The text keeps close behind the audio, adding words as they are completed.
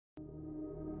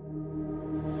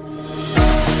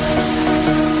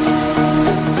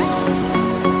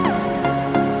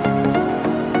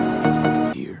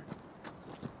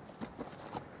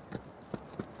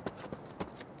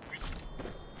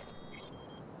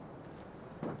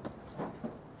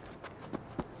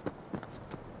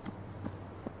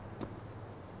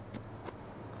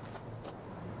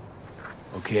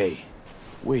Okay,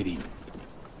 waiting.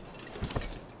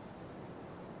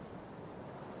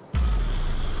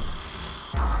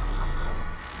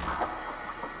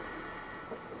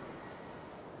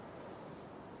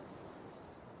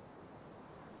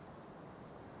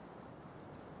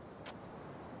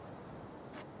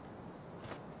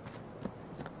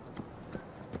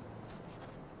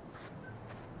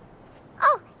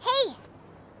 Oh, hey!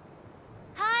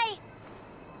 Hi!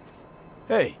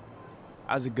 Hey,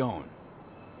 how's it going?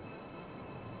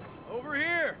 Over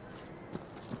here!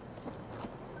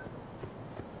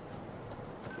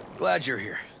 Glad you're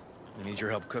here. I need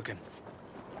your help cooking.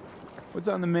 What's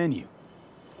on the menu?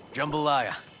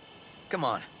 Jambalaya. Come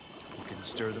on. You can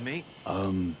stir the meat.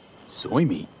 Soy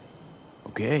meat.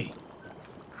 Okay.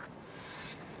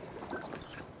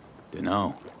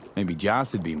 Dunno. Maybe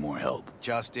Joss would be more help.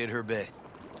 Joss did her bit.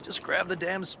 Just grab the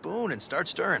damn spoon and start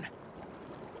stirring.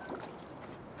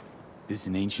 This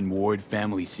an ancient Ward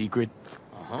family secret?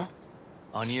 Uh-huh.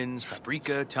 Onions,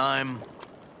 paprika, thyme.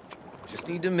 Just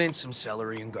need to mince some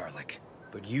celery and garlic.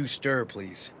 But you stir,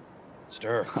 please.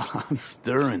 Stir. I'm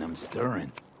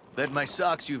stirring. Bet my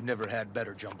socks you've never had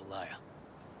better jambalaya.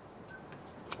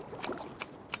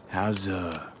 How's,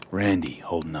 Randy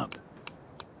holding up?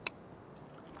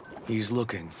 He's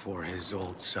looking for his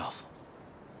old self.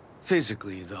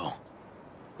 Physically, though.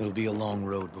 It'll be a long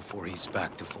road before he's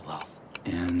back to full health.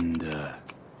 And,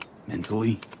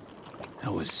 mentally?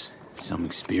 That was some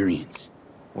experience.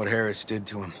 What Harris did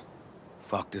to him,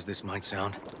 fucked as this might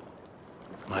sound,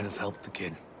 might have helped the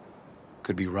kid.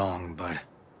 Could be wrong, but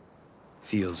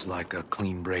feels like a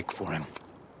clean break for him.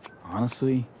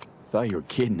 Honestly, thought you were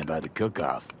kidding about the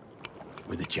cook-off.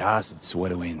 Where the Joss would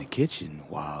sweat away in the kitchen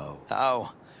while...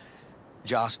 How?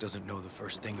 Joss doesn't know the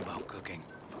first thing about cooking.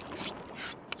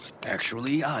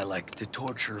 Actually, I like to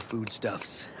torture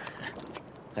foodstuffs.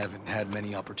 Haven't had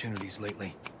many opportunities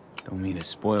lately. Don't mean to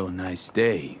spoil a nice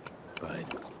day,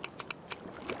 but...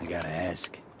 I gotta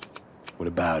ask. What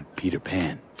about Peter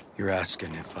Pan? You're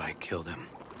asking if I killed him.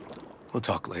 We'll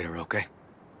talk later, okay?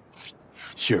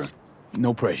 Sure.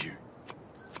 No pressure.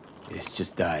 It's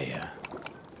just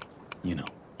you know.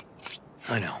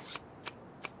 I know.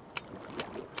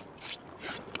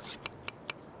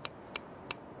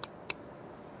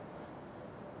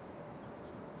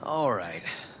 All right.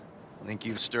 Think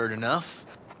you've stirred enough?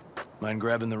 Mind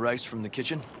grabbing the rice from the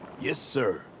kitchen? Yes,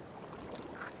 sir.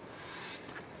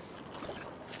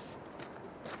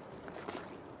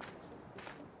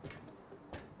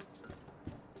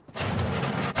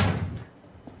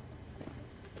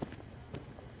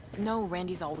 No,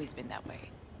 Randy's always been that way.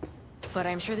 But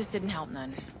I'm sure this didn't help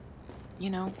none. You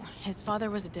know, his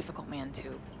father was a difficult man,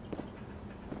 too.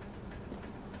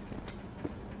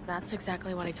 That's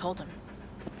exactly what I told him.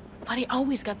 But he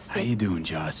always got the same... How you doing,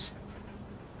 Joss?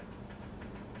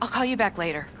 I'll call you back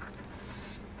later.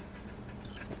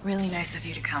 Really nice of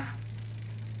you to come.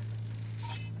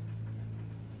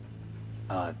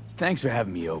 Thanks for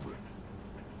having me over.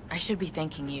 I should be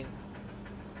thanking you.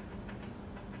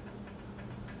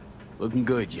 Looking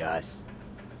good, Joss.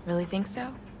 Really think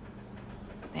so?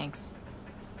 Thanks.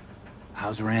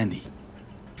 How's Randy?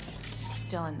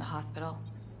 Still in the hospital.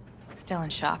 Still in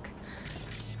shock.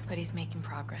 But he's making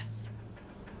progress.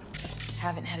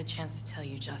 Haven't had a chance to tell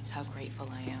you just how grateful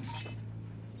I am.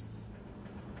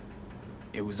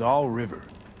 It was all River.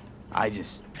 I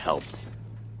just helped.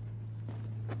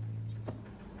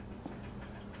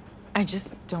 I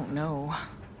just don't know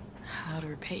how to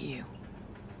repay you.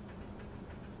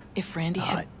 If Randy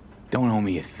had... Don't owe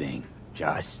me a thing,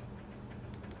 Joss.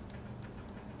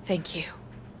 Thank you.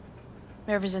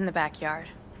 River's in the backyard.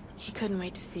 He couldn't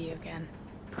wait to see you again.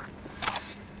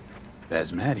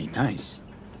 Basmati, nice.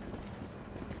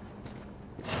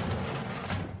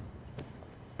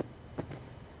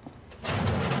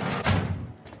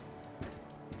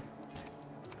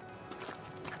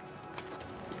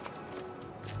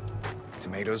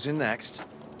 Tomatoes in next.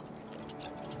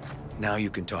 Now you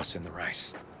can toss in the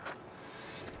rice.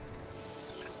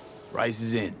 Rice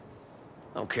is in.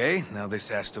 Okay, now this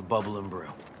has to bubble and brew.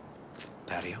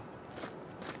 Patio.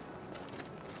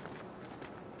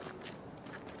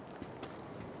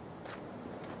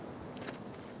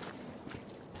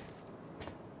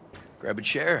 Grab a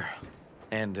chair.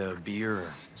 And a beer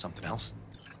or something else.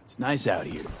 It's nice out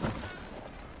here.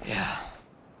 Yeah.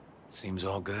 Seems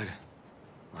all good.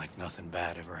 Like nothing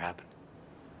bad ever happened.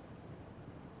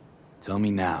 Tell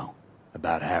me now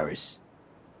about Harris.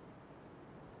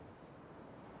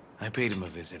 I paid him a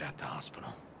visit at the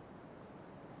hospital.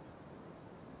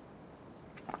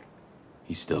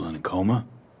 He's still in a coma?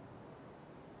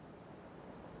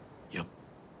 Yup.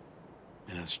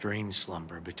 In a strange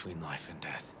slumber between life and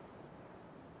death.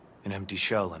 An empty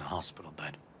shell in a hospital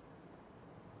bed.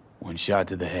 One shot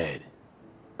to the head.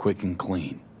 Quick and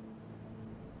clean.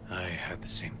 I had the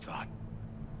same thought.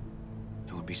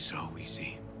 It would be so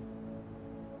easy.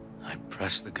 I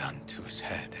pressed the gun to his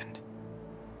head and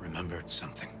remembered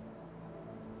something.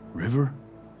 River?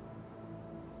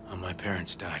 How my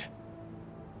parents died.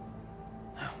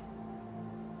 Now,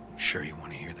 sure you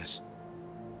want to hear this?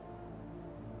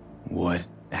 What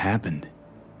happened?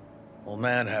 Old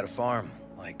man had a farm,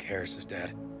 like Harris's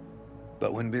dad.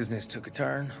 But when business took a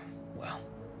turn, well...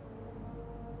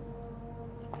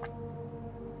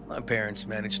 my parents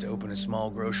managed to open a small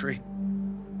grocery.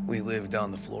 We lived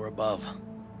on the floor above.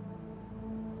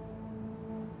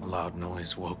 A loud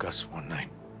noise woke us one night.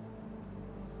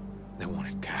 They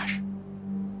wanted cash.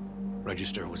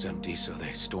 Register was empty, so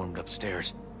they stormed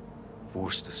upstairs,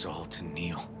 forced us all to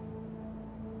kneel,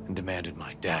 and demanded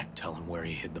my dad tell him where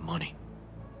he hid the money.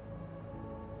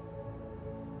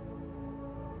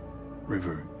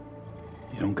 River,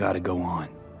 you don't gotta go on.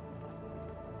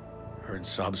 Heard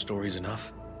sob stories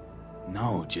enough?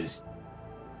 No, just...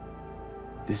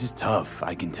 This is tough,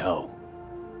 I can tell.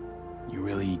 You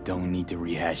really don't need to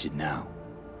rehash it now.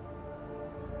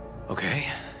 Okay,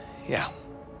 yeah.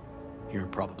 You're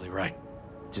probably right.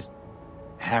 Just...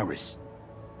 Harris,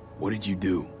 what did you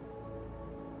do?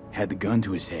 Had the gun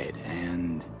to his head,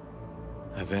 and...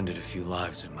 I've ended a few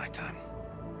lives in my time.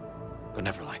 But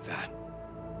never like that.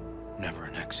 Never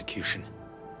an execution.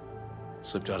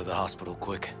 Slipped out of the hospital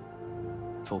quick.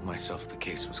 Told myself the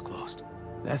case was closed.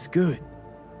 That's good.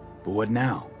 But what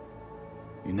now?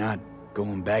 You're not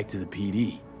going back to the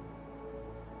PD.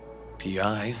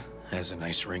 PI has a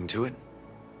nice ring to it.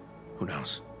 Who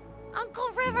knows? Uncle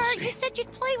River, We'll see. you said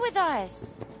you'd play with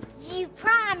us. You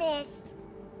promised.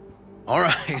 All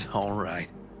right.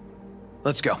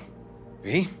 Let's go.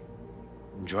 V,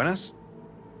 join us?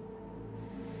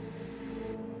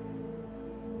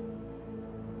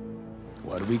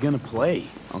 What are we gonna play,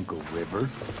 Uncle River?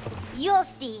 You'll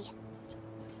see.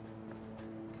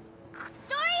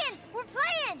 Dorian, we're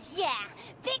playing! Yeah,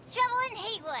 Big Trouble in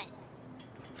Haywood.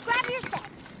 Grab your set.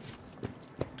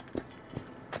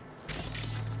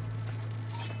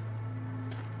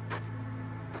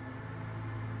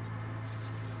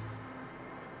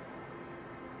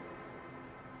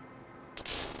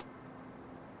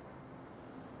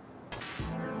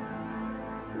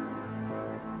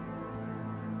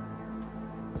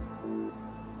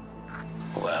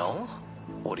 Well,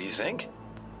 what do you think?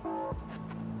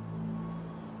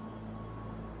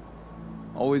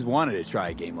 Always wanted to try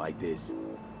a game like this.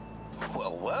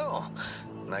 Well.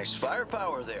 Nice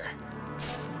firepower there.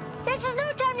 This is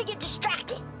no time to get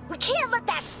distracted. We can't let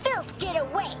that filth get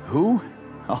away. Who?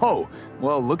 Oh,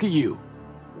 well, look at you.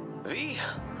 V,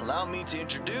 allow me to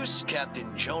introduce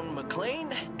Captain Joan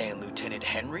McClane and Lieutenant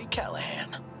Henry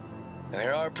Callahan.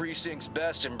 They're our precinct's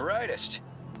best and brightest.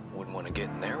 Wouldn't want to get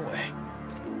in their way.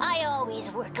 I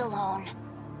always work alone.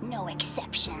 No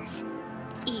exceptions.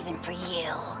 Even for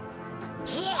you.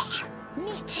 Yeah,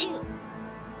 me too.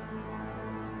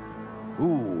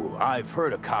 Ooh, I've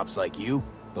heard of cops like you.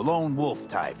 The lone wolf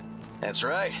type. That's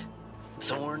right.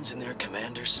 Thorns in their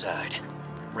commander's side.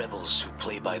 Rebels who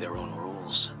play by their own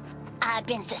rules. I've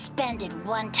been suspended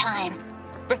 1 time,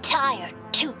 retired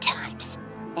 2 times,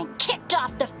 and kicked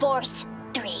off the force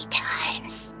 3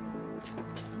 times.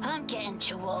 I'm getting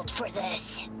too old for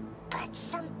this. But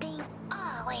something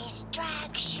always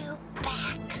drags you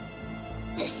back.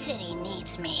 The city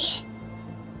needs me.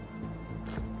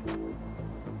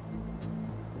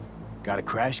 Got a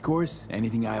crash course?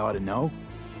 Anything I ought to know?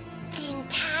 The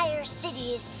entire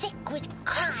city is sick with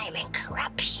crime and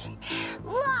corruption.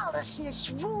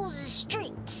 Lawlessness rules the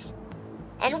streets.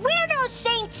 And we're no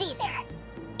saints either.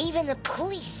 Even the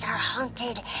police are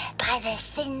haunted by the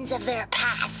sins of their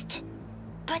past.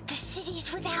 But the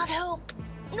city's without hope.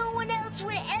 No one else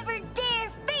would ever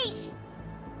dare face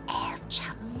El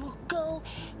Chamuco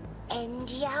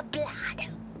Endiablado.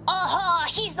 Oh,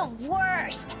 he's the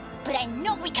worst. But I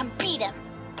know we can beat him.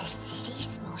 The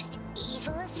city's most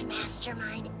evilest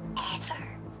mastermind ever.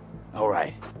 All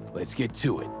right, let's get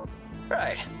to it.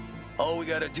 Right. All we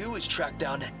gotta do is track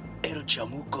down El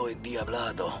Chamuco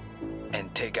Endiablado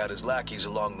and take out his lackeys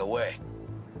along the way.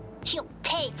 He'll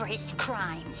pay for his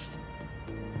crimes.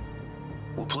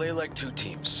 We'll play like 2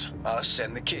 teams, us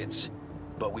and the kids,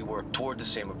 but we work toward the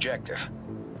same objective.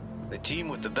 The team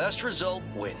with the best result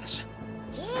wins.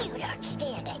 You don't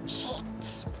stand a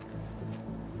chance.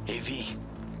 Hey V,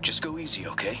 just go easy,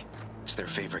 okay? It's their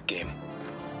favorite game.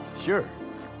 Sure.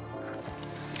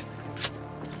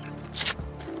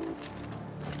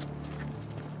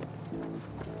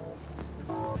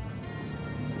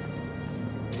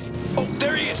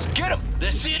 Get him!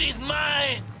 The city's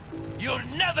mine! You'll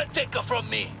never take her from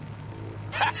me!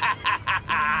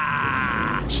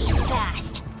 He's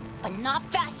fast, but not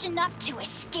fast enough to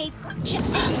escape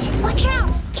justice. Watch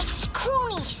out! It's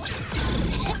cronies! He's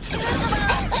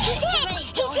hit!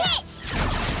 He's hit!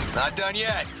 Not done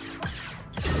yet.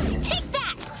 Take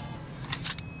that!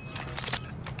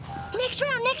 Next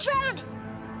round, next round!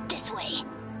 This way.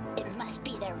 It must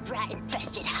be their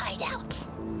rat-infested hideouts.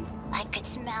 I could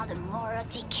smell the moral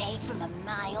decay from a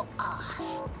mile off.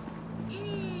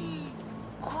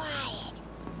 Quiet.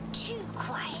 Too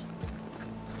quiet.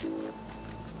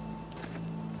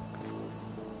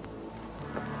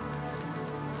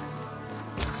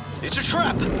 It's a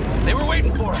trap! They were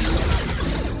waiting for us!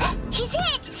 He's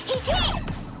hit! He's hit!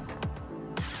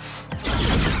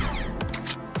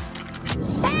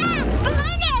 Ah!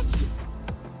 Behind us!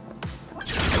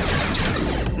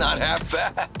 Not half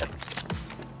bad.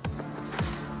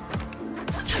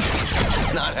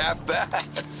 Not half bad.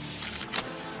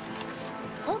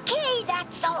 Okay,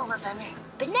 that's all of them.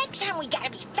 But next time we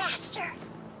gotta be faster.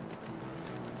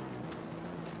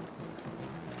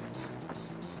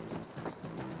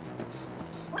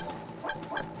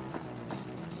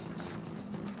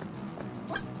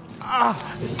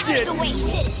 Ah, Out shit! of the way,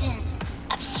 citizen!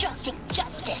 Obstructing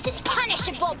justice is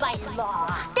punishable by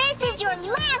law. This is your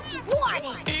last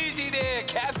warning! Easy there,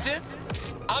 Captain.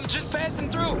 I'm just passing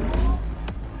through.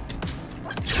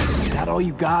 Is that all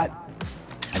you got?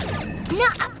 No!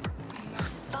 Not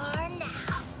far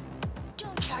now.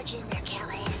 Don't charge in there,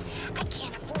 Callahan. I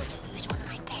can't afford to lose one of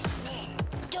my best men.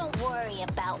 Don't worry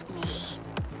about me.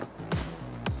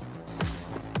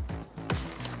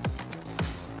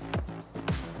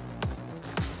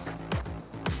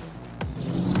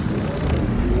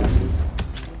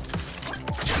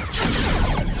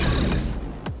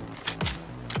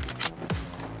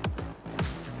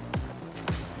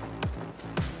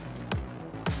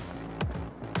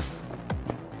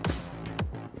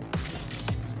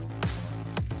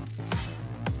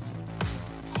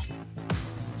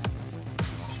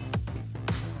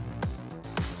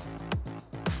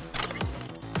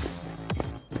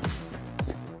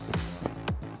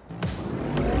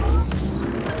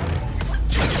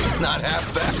 Not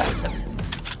half bad.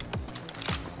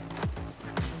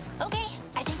 Okay,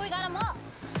 I think we got them all.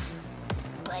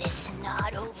 But it's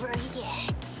not over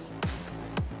yet.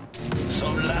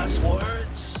 Some last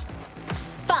words?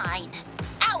 Fine.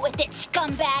 Out with it,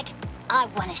 scumbag! I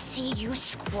want to see you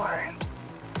squirm.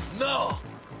 No!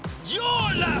 Your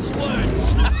last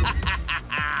words!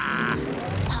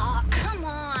 Oh, come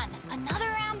on. Another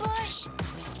ambush?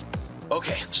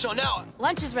 Okay, so now...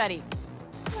 Lunch is ready.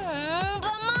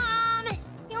 But Mom,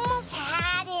 you almost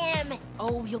had him.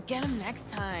 Oh, you'll get him next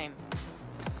time.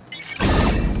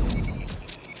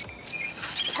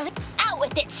 Out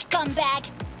with it, scumbag!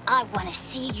 I want to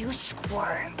see you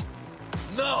squirm.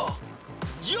 No!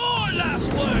 Your last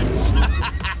words!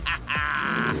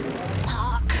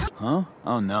 Oh, come Huh?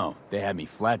 Oh no, they had me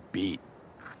flat beat.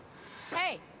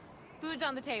 Hey, food's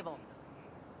on the table.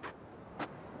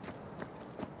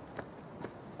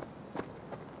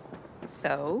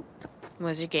 So,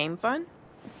 was your game fun?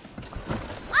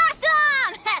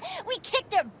 Awesome! We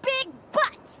kicked their big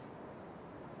butts!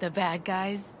 The bad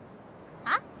guys?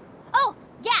 Huh? Oh,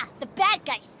 yeah, the bad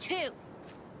guys, too.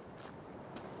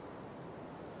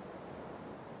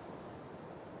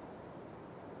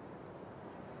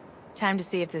 Time to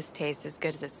see if this tastes as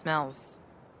good as it smells.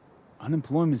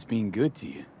 Unemployment's being good to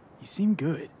you. You seem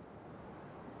good.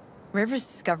 River's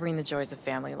discovering the joys of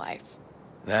family life.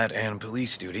 That and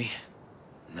police duty.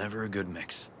 Never a good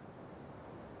mix.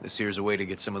 This here's a way to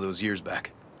get some of those years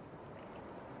back.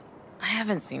 I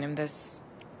haven't seen him this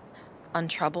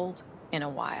untroubled in a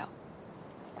while.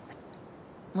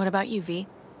 What about you, V?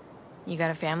 You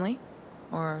got a family?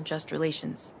 Or just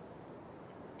relations?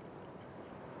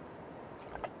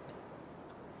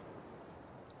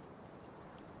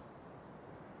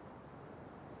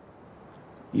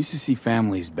 Used to see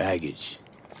family as baggage.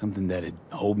 Something that'd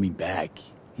hold me back.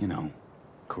 You know,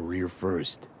 career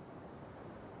first.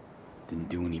 Didn't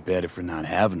do any better for not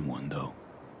having one, though.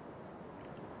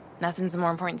 Nothing's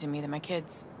more important to me than my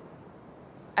kids.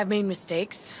 I've made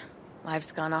mistakes.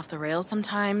 Life's gone off the rails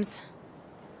sometimes.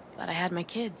 But I had my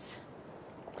kids.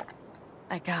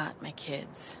 I got my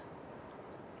kids.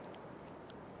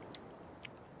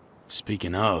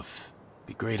 Speaking of,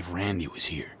 be great if Randy was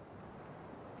here.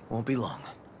 Won't be long.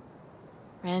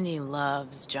 Randy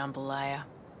loves jambalaya.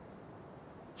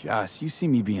 Joss, you see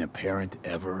me being a parent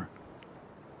ever?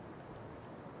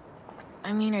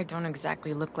 I mean, I don't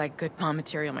exactly look like good mom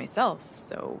material myself,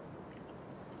 so...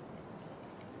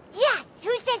 Yes!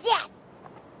 Who says yes?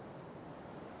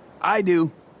 I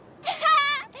do.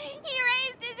 He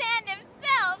raised his hand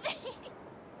himself.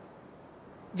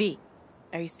 V,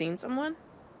 are you seeing someone?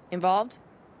 Involved?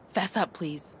 Fess up,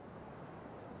 please.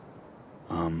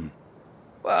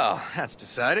 Well, that's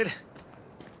decided.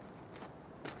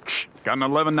 Got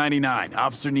an 1199.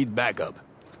 Officer needs backup.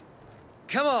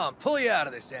 Come on, pull you out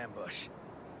of this ambush.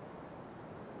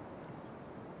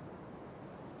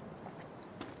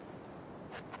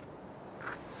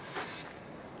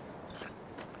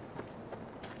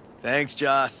 Thanks,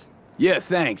 Joss. Yeah,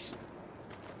 thanks.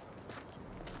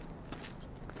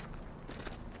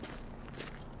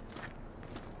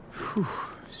 Whew,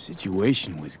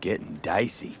 situation was getting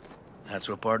dicey. That's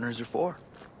what partners are for.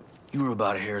 You were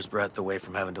about a hair's breadth away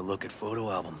from having to look at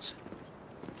photo albums.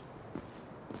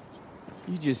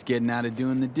 You just getting out of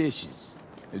doing the dishes.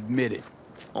 Admit it.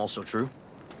 Also true,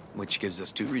 which gives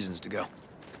us 2 reasons to go.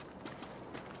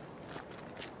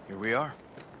 Here we are,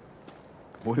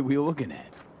 What are we looking at?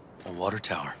 a water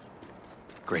tower.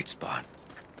 Great spot.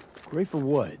 Great for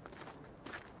what?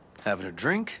 Having a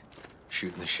drink,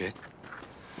 shooting the shit.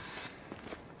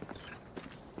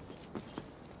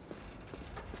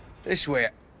 This way.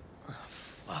 Oh,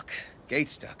 fuck.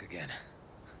 Gate's stuck again.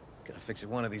 Gonna fix it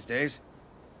one of these days.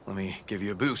 Let me give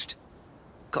you a boost.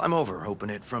 Climb over, open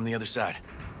it from the other side.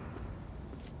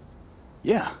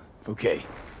 Yeah, okay.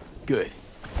 Good.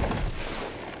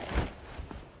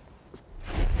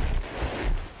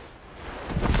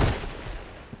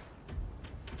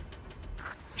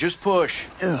 Just push.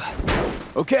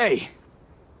 Ugh. Okay.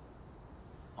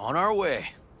 On our way.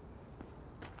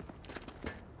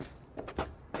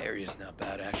 Area's not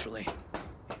bad, actually.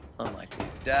 Unlikely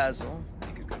to dazzle.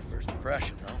 Make a good first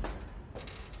impression, though.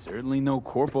 Certainly no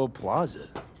Corpo Plaza.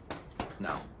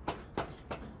 No.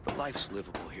 But life's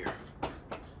livable here.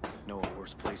 No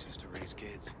worse places to raise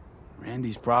kids.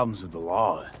 Randy's problems with the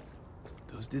law.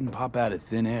 Those didn't pop out of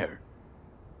thin air.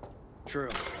 True.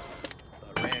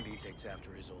 But Randy takes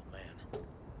after his old man.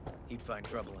 He'd find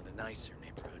trouble in a nicer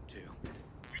neighborhood, too.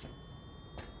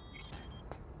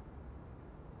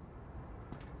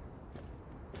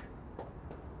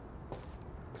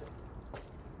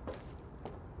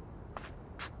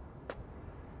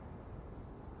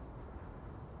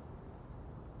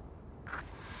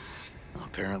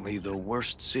 Apparently the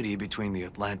worst city between the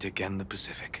Atlantic and the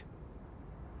Pacific.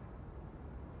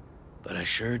 But I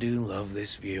sure do love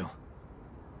this view.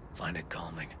 Find it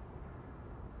calming.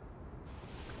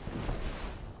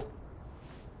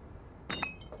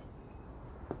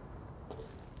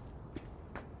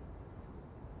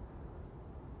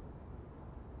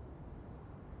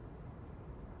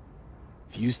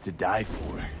 Views to die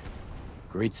for.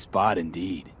 Great spot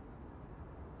indeed.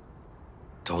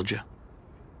 Told you.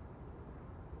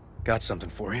 Got something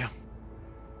for you.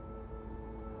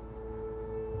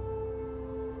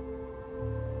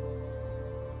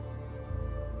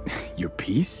 Your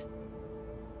piece?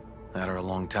 Had her a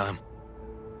long time.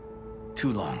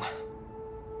 Too long.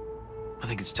 I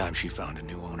think it's time she found a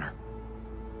new owner.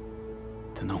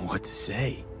 Don't know what to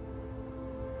say.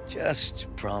 Just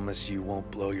promise you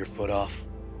won't blow your foot off.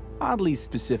 Oddly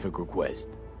specific request.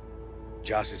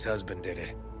 Josh's husband did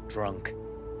it. Drunk.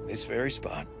 This very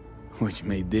spot. Which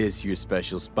made this your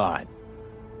special spot.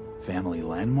 Family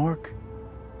landmark?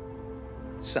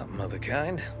 Something of the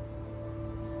kind.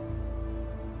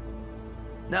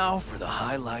 Now for the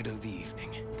highlight of the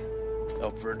evening.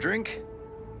 Up for a drink?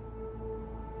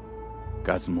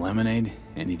 Got some lemonade?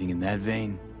 Anything in that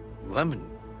vein? Lemon?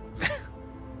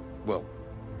 Well,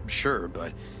 sure,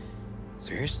 but...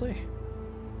 Seriously?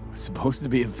 It was supposed to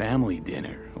be a family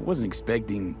dinner. I wasn't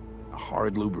expecting a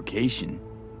hard lubrication.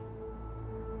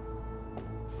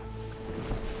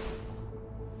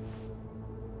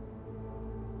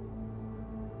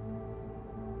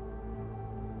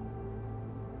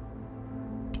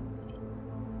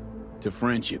 To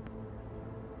friendship.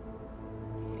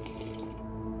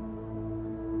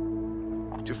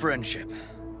 To friendship.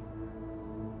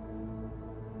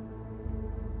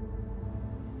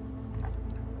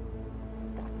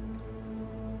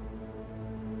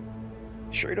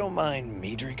 Sure you don't mind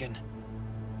me drinking?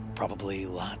 Probably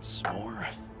lots more.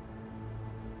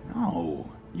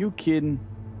 No, you kidding?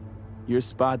 Your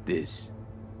spot this.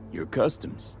 Your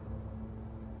customs.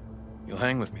 You'll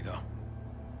hang with me, though.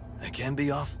 I can be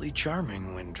awfully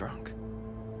charming when drunk.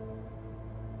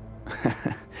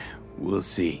 We'll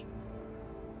see.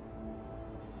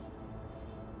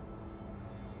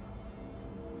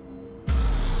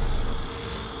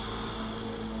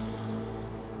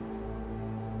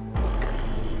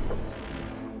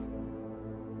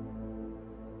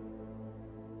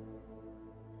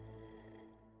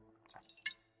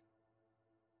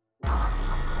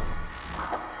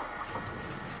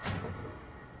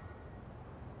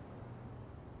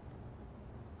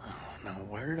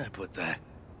 Where did I put that?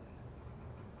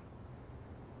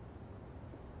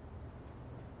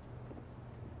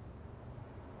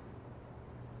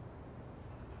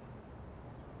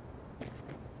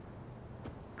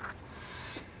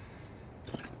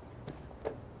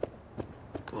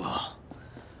 Ugh.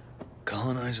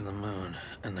 Colonizing the moon,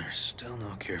 and there's still no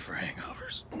cure for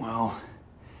hangovers. Well,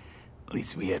 at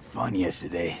least we had fun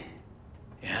yesterday.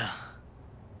 Yeah.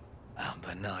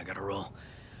 But now I gotta roll.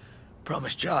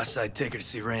 Promised Joss I'd take her to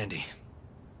see Randy.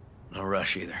 No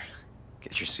rush either.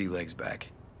 Get your sea legs back.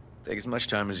 Take as much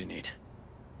time as you need.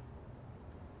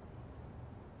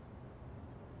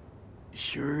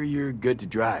 Sure you're good to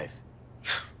drive?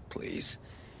 Please.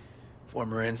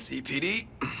 Former NCPD.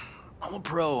 I'm a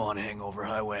pro on Hangover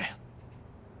Highway.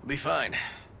 I'll be fine.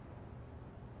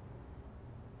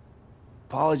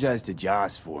 Apologize to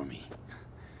Joss for me.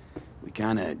 We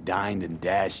kinda dined and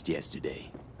dashed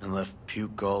yesterday. And left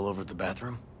puke all over the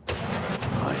bathroom?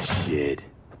 Oh, shit.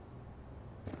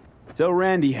 Tell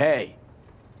Randy, hey.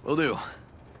 Will do.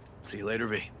 See you later,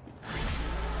 V.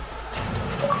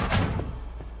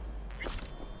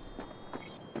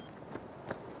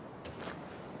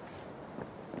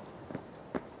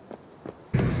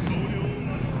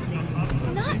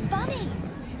 Not funny.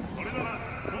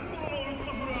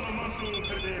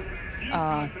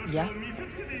 Yeah?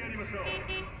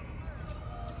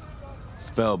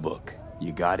 Spellbook,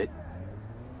 you got it?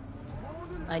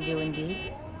 I do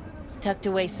indeed. Tucked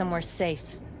away somewhere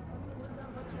safe.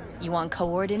 You want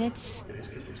coordinates?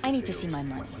 I need to see my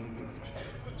money.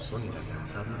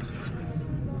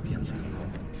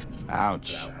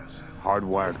 Ouch.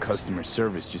 Hardwired customer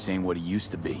service just ain't what it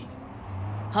used to be.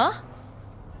 Huh?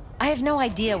 I have no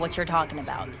idea what you're talking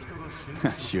about.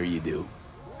 Sure you do.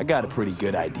 I got a pretty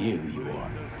good idea who you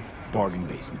are. Bargain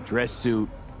basement dress suit,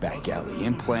 back alley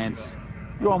implants.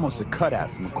 You're almost a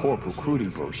cutout from a corp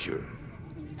recruiting brochure.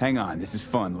 Hang on, this is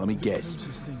fun, let me guess.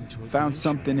 Found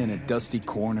something in a dusty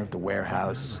corner of the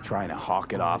warehouse, trying to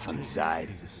hawk it off on the side.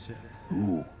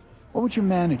 Ooh, what would your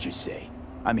manager say?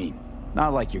 I mean,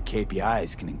 not like your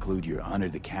KPIs can include your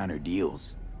under-the-counter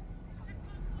deals.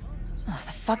 Oh,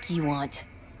 the fuck you want?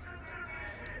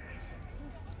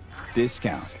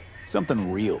 Discount.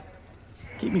 Something real.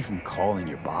 Keep me from calling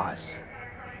your boss.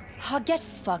 Oh, get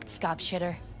fucked, scop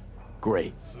shitter.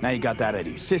 Great. Now you got that out of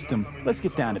your system, let's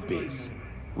get down to biz.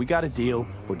 We got a deal,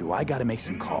 or do I gotta make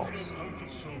some calls?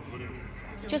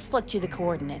 Just flipped you the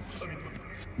coordinates.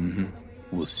 Mm-hmm.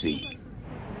 We'll see.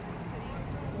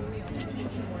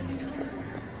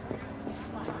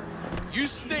 You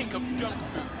stink of junk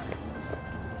food.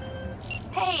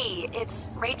 Hey, it's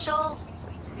Rachel.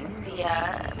 The,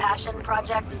 Passion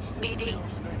Project, BD.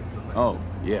 Oh,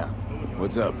 yeah.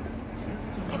 What's up?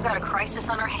 We've got a crisis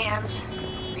on our hands.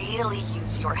 Really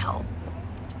use your help.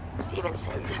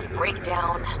 Stevenson's had a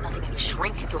breakdown, nothing any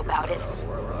shrink can do about it.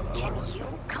 Can you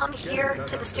come here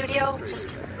to the studio,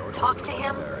 just talk to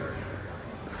him?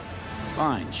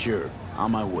 Fine, sure.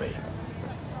 On my way.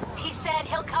 He said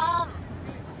he'll come.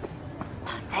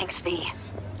 Thanks, V.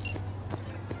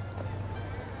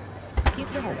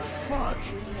 Oh, fuck.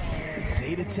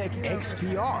 Zetatech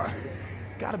XPR.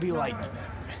 Gotta be like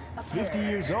 50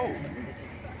 years old.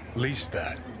 Least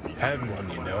that. Had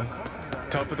one, you know.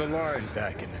 Top of the line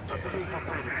back in the day.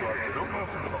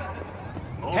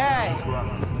 Hey!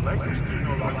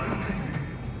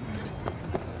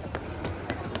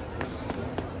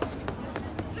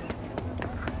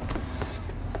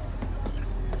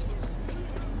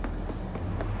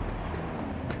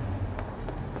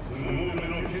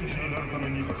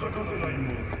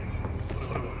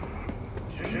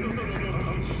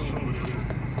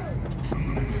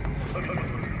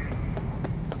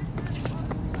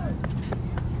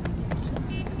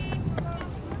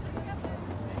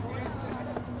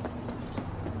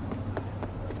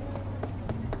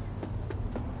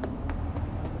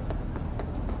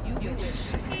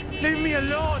 Leave me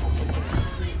alone!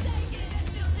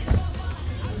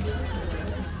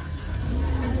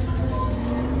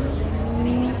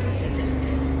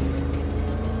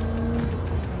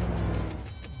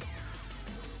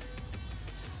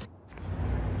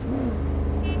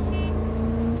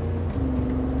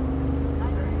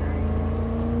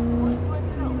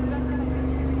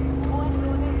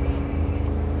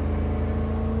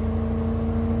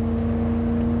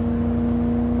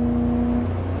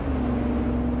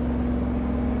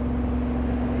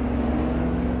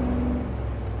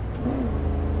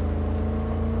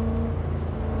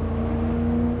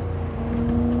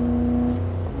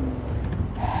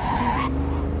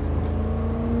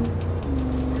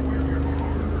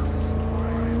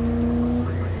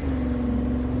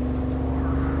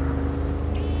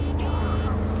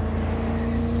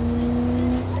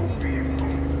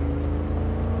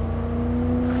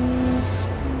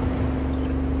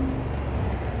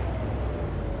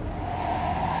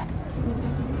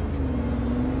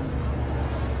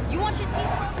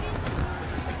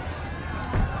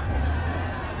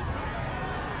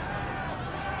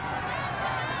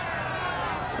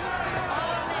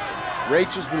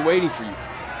 Rachel's been waiting for you.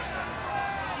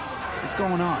 What's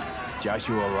going on?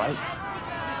 Joshua all right?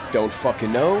 Don't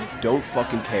fucking know, don't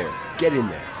fucking care. Get in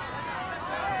there.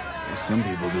 Some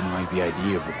people didn't like the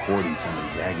idea of recording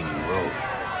somebody's agony in road.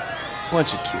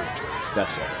 Bunch of killjoys,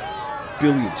 that's all.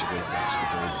 Billions are gonna watch the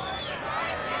burn dance.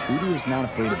 Studio's not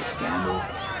afraid of a scandal,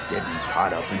 getting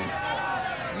caught up in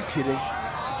it. You kidding?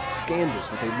 Scandal's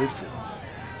what they live for.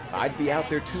 I'd be out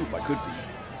there too if I could be,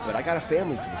 but I got a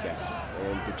family to look after,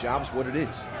 and the job's what it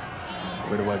is.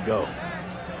 Where do I go?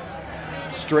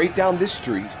 Straight down this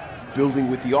street, building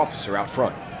with the officer out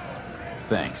front.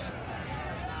 Thanks.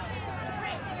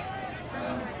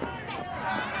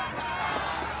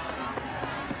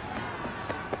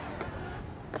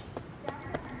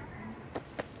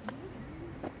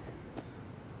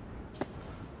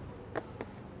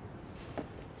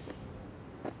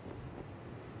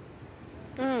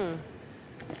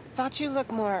 Thought you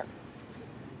looked more,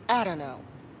 I don't know,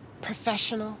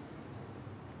 professional?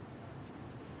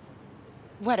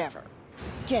 Whatever.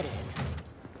 Get in.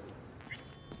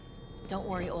 Don't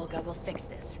worry, Olga. We'll fix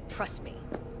this. Trust me.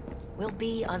 We'll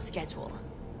be on schedule.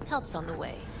 Help's on the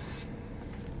way.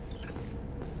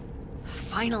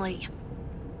 Finally.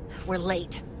 We're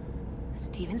late.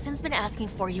 Stevenson's been asking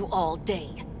for you all day.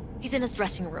 He's in his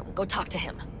dressing room. Go talk to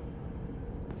him.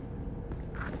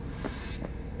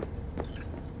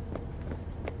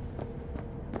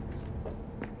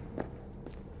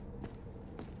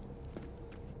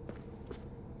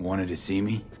 Wanted to see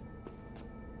me?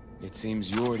 It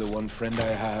seems you're the one friend I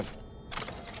have.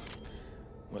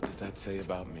 What does that say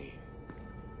about me?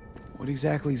 What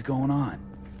exactly is going on?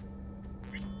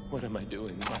 What am I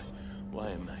doing?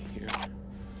 Why am I here?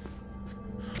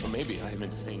 Or maybe I am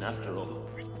insane after all.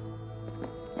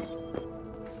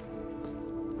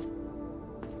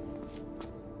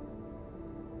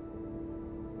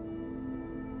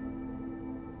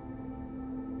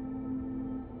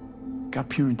 Got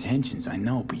pure intentions, I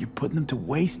know, but you're putting them to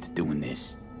waste doing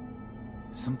this.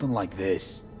 Something like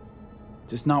this.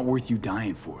 Just not worth you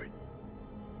dying for it.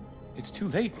 It's too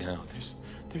late now.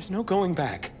 There's no going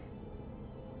back.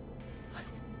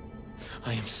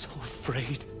 I am so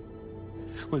afraid.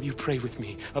 Will you pray with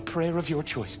me? A prayer of your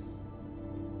choice.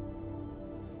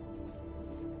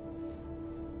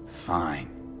 Fine.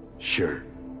 Sure.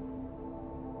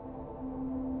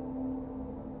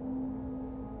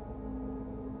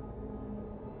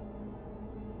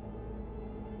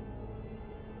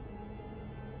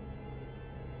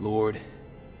 Lord,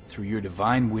 through your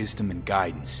divine wisdom and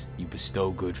guidance, you bestow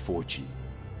good fortune.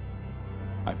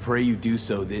 I pray you do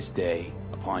so this day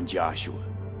upon Joshua,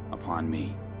 upon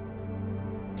me.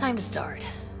 Time to start.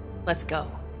 Let's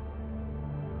go.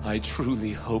 I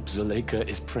truly hope Zuleika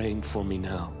is praying for me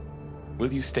now.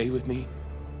 Will you stay with me?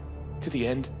 To the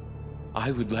end,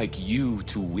 I would like you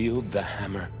to wield the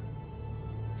hammer.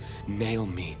 Nail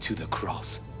me to the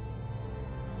cross.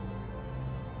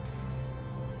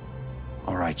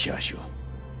 All right, Joshua.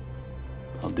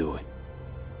 I'll do it.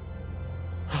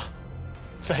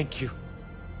 Thank you.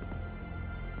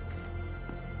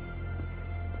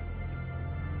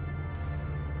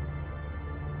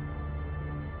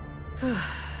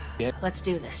 Let's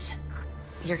do this.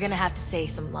 You're gonna have to say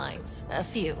some lines. A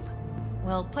few.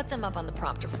 We'll put them up on the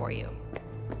prompter for you.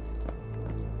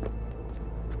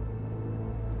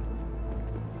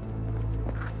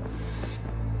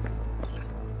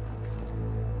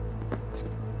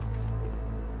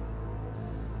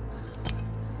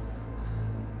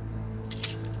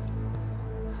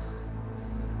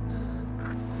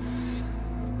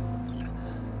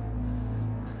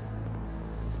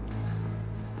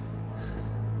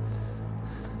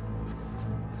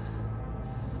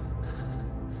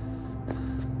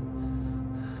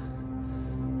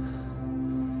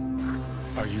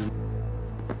 Are you...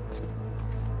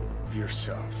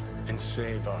 yourself and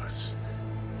save us?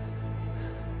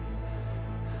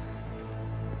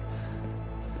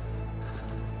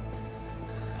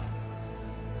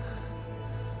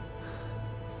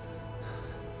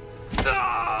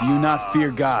 Do you not fear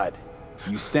God?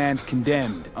 You stand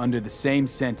condemned under the same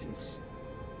sentence.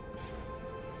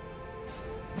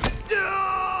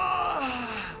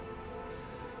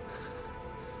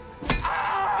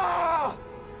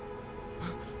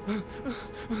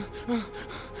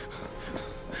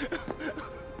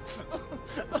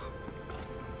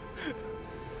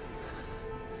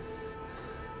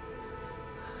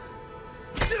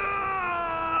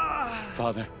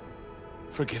 Father,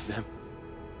 forgive them,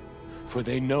 for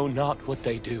they know not what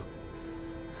they do.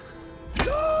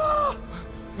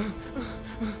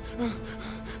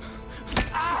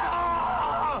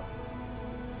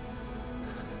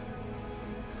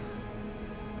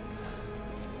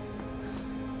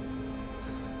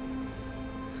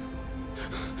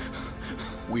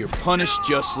 We are punished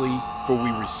justly, for we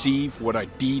receive what our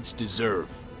deeds deserve.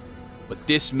 But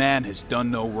this man has done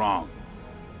no wrong.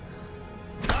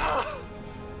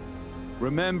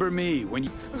 Remember me when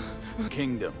you...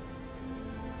 Kingdom.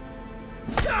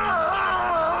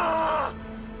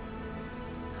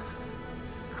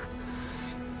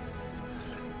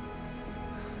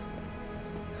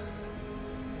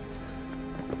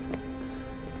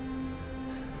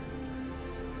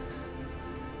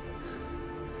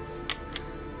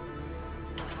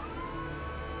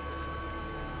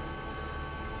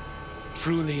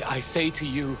 Truly, I say to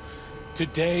you,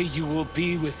 today you will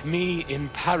be with me in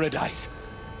paradise.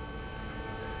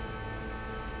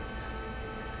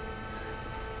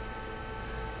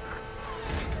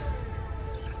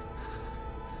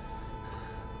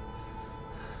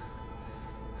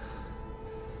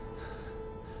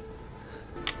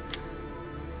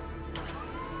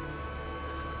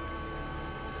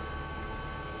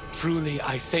 Truly,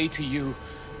 I say to you,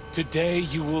 today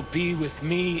you will be with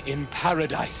me in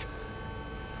paradise.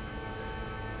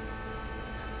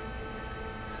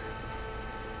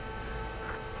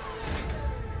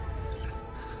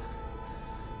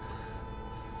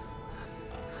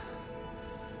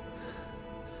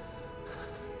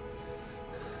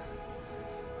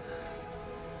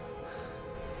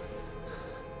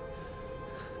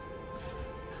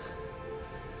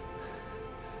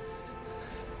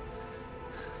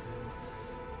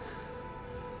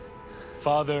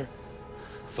 Father,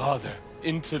 Father,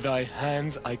 into thy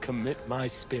hands I commit my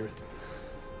spirit.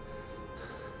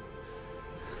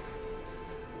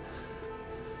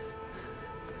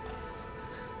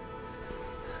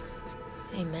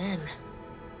 Amen.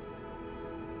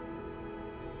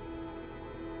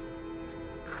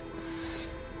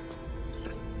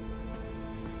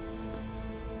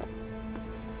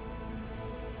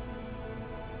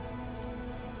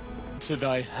 To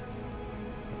thy hands.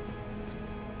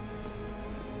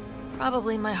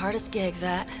 Probably my hardest gig,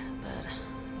 that, but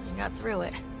I got through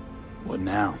it. What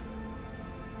now?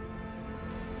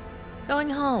 Going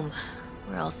home,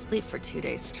 where I'll sleep for 2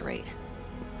 days straight.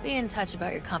 Be in touch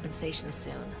about your compensation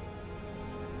soon.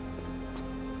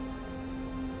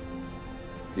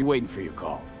 Be waiting for your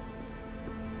call.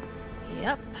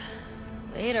 Yep.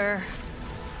 Later.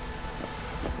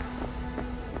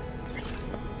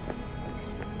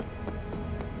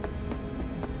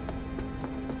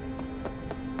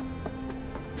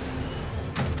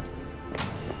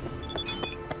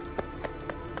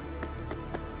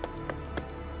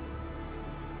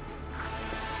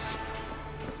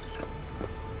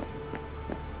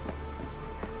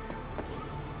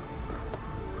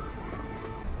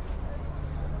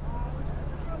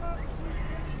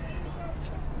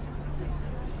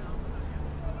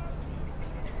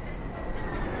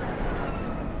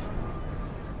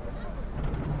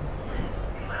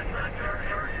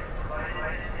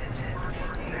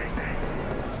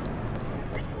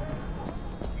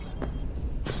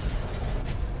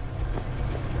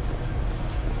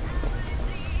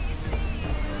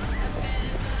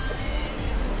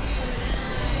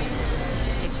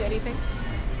 Anything?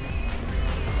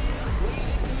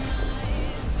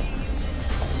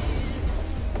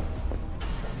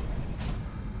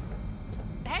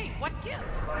 Hey, what gift?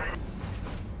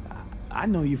 I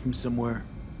know you from somewhere.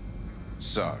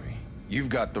 Sorry, you've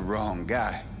got the wrong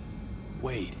guy.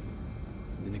 Wait.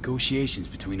 The negotiations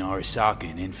between Arasaka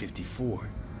and N54.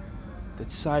 That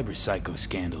cyber psycho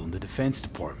scandal in the Defense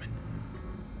Department.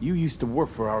 You used to work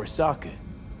for Arasaka.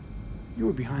 You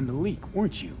were behind the leak,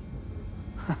 weren't you?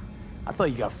 I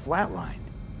thought you got flatlined.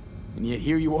 And yet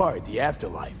here you are at the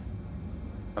afterlife.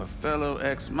 A fellow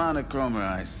ex-monochromer,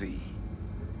 I see.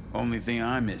 Only thing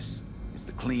I miss is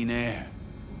the clean air.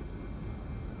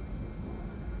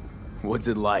 What's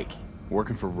it like,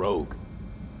 working for Rogue?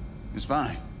 It's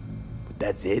fine. But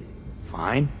that's it?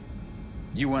 Fine?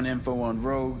 You want info on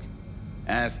Rogue?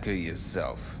 Ask her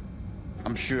yourself.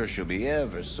 I'm sure she'll be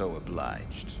ever so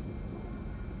obliged.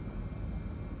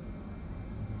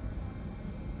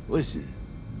 Listen,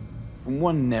 from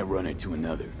one netrunner to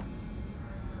another.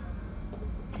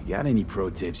 You got any pro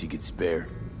tips you could spare?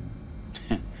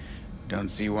 Don't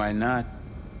see why not.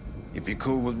 If you're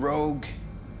cool with Rogue,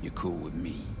 you're cool with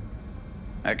me.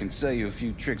 I can sell you a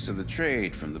few tricks of the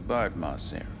trade from the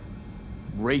Bartmoss era.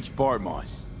 Rach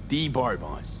Bartmoss. D.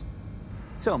 Bartmoss.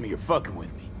 Tell me you're fucking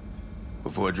with me.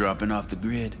 Before dropping off the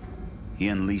grid, he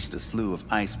unleashed a slew of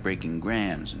ice-breaking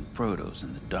grams and protos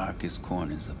in the darkest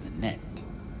corners of the net.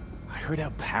 I heard how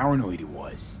paranoid he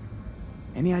was.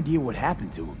 Any idea what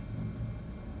happened to him?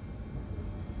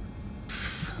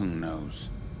 Who knows?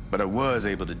 But I was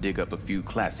able to dig up a few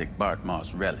classic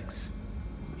Bartmoss relics.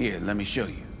 Here, let me show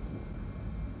you.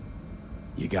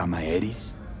 You got my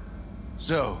eddies?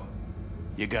 So,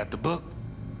 you got the book?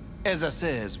 As I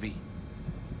says, V,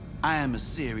 I am a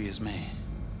serious man.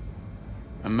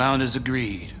 Amount is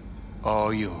agreed.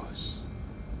 All yours.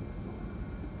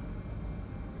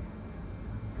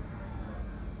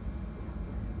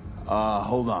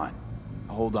 Hold on.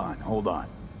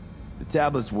 The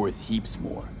tablet's worth heaps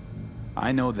more.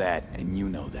 I know that, and you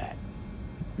know that.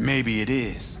 Maybe it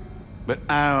is, but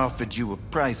I offered you a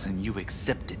price and you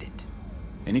accepted it.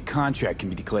 Any contract can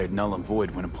be declared null and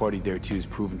void when a party thereto is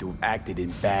proven to have acted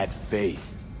in bad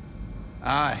faith.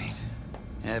 Alright,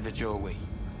 have it your way.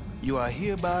 You are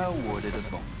hereby awarded a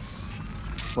bonus.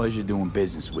 Pleasure doing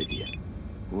business with you.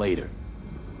 Later.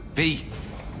 V,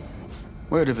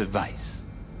 word of advice.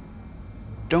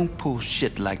 Don't pull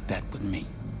shit like that with me.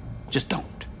 Just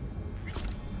don't.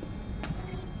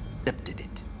 Accepted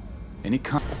it. Any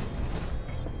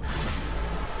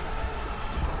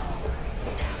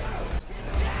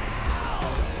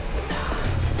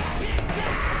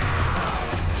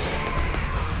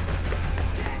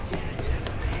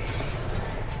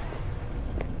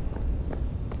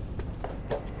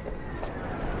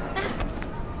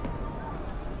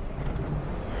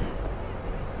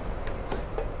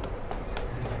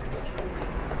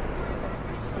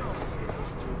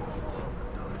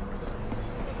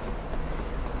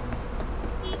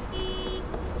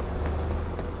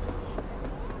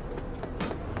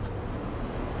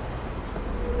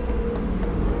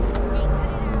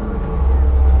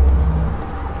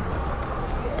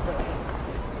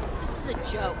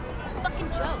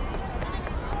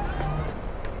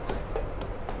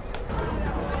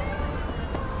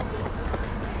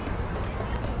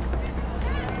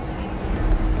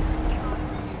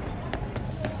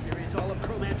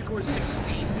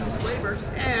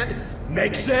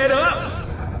Mix it up!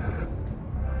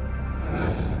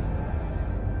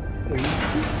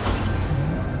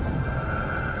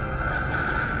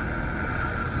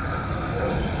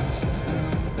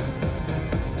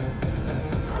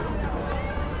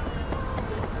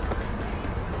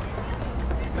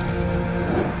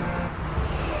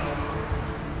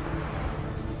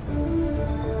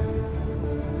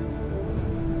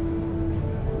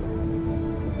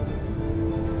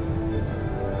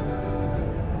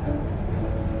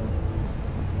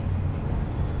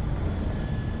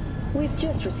 We've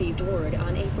just received word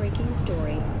on a breaking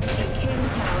story. A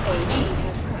Cantown AV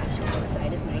has crashed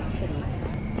outside of Night City.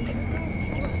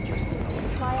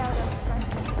 Fly out of front.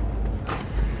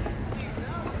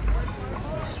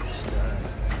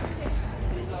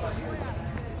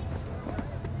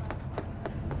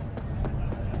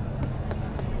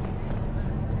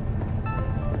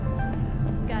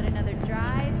 Got another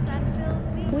drive,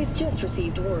 Sunville? We've just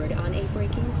received word on a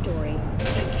breaking story.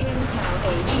 A Cantown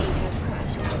AV has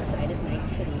crashed outside of Night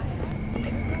City.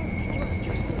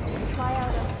 Fly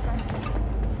out of front.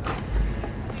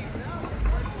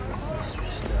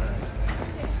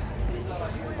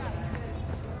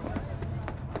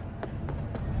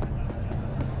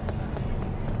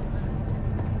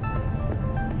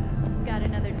 Got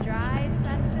another drive,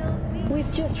 Sunville?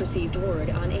 We've just received word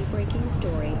on a breaking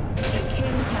story. A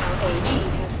Cantown AV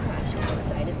has crashed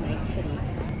outside of Night City.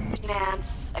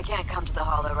 Nance, I can't come to the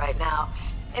Hollow right now.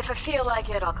 If I feel like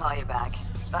it, I'll call you back.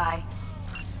 Bye.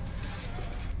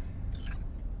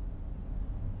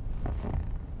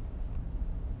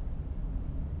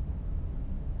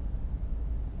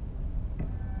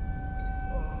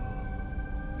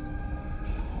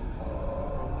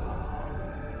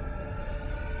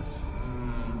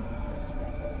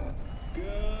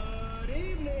 Good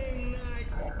evening,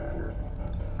 Night.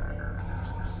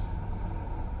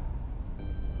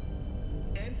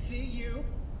 NCU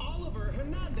Oliver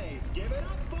Hernandez. Give it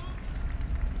up, folks.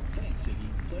 Thanks,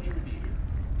 Iggy. Pleasure to be here.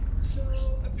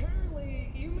 So,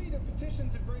 apparently, you made a petition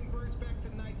to bring birds back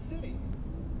to Night City.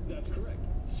 That's correct.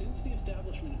 Since the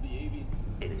establishment of the avian...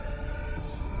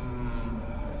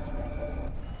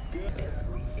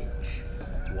 Every inch.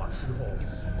 Watson Hall.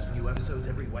 New episodes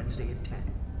every Wednesday at 10.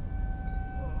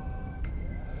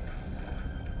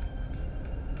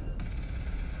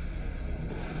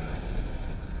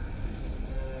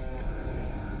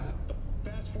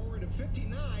 Fast forward to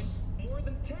 59, more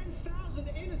than 10,000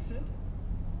 innocent...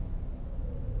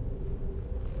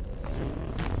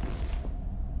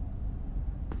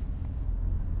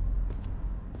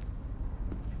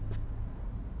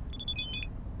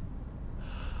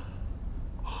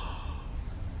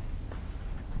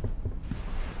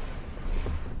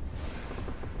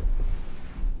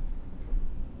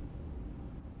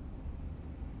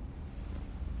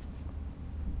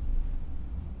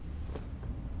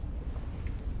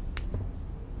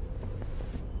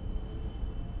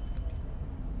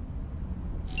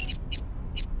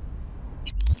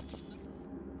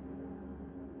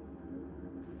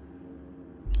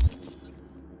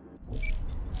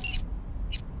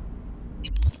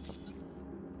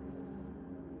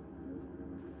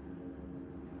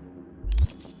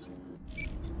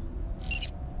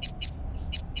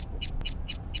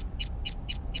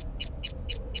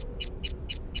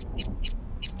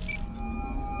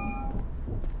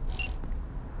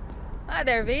 Hi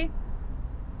there, V.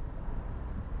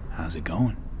 How's it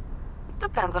going?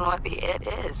 Depends on what the it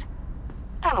is.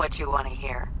 And what you want to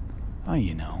hear. Oh,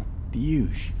 you know, the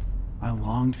huge. I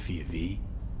longed for you, V.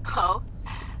 Oh,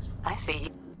 I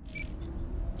see.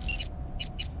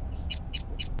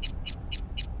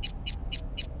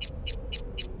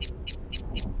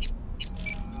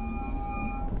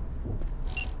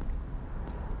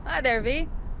 Hi there, V.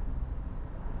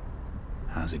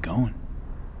 How's it going?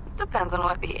 Depends on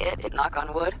what the it, knock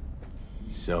on wood.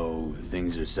 So,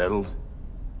 things are settled?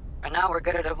 Right now we're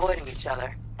good at avoiding each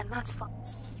other, and that's fun.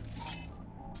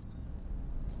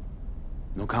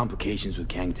 No complications with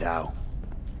Kang Tao.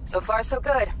 So far, so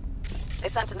good. They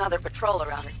sent another patrol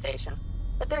around the station,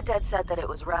 but they're dead set that it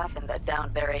was Raffen that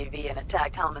downed their AV and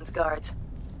attacked Hellman's guards.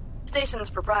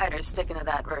 Station's proprietor's sticking to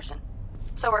that version,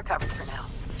 so we're covered for now.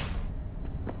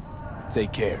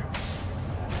 Take care.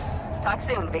 Talk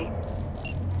soon, V.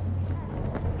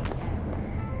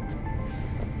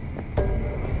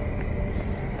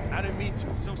 I didn't mean to.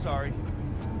 So sorry.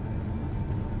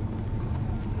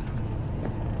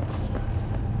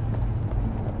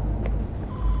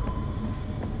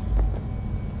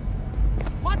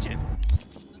 Watch it!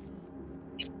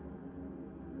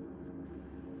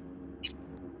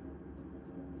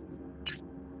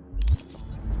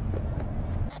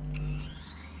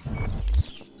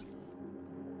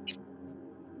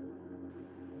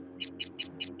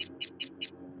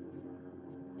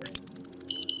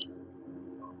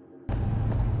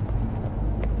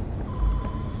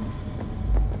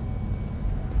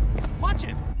 Watch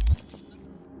it!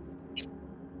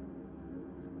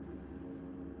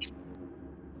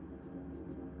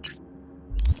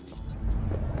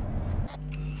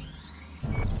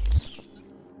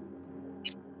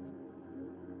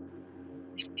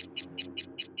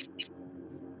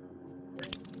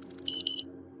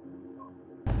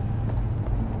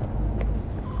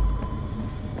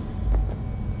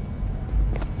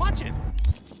 Watch it!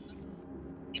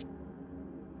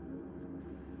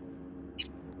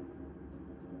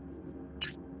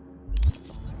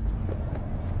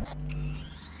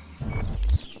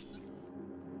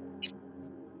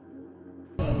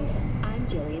 I'm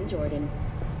Jillian Jordan.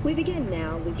 We begin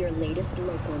now with your latest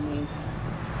local news.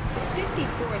 The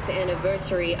 54th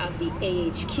anniversary of the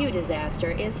AHQ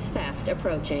disaster is fast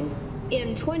approaching.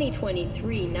 In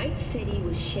 2023, Night City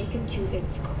was shaken to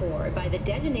its core by the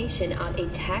detonation of a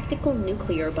tactical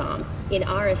nuclear bomb in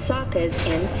Arasaka's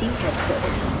NC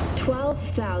headquarters.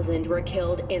 12,000 were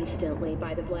killed instantly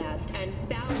by the blast, and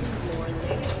thousands more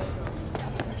later.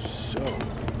 So...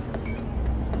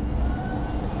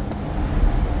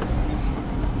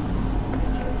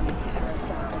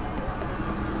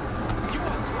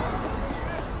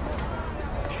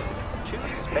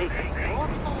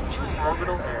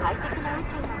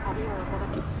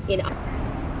 In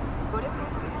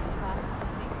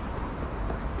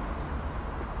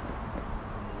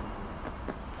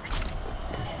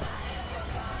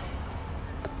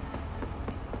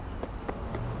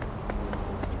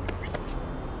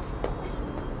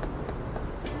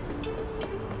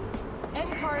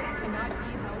Any part cannot be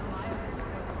held liable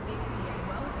for the safety and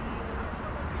well-being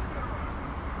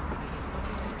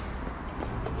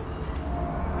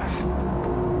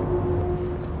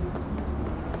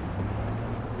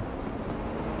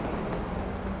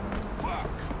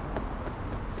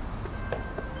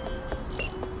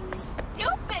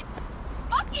Stupid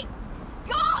fucking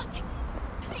gunk!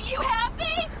 You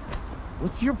happy?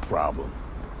 What's your problem?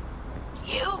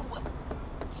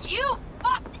 You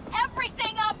fucked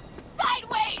everything up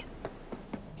sideways!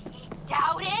 He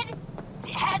doubted?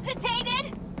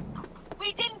 Hesitated?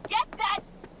 We didn't get that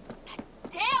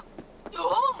damn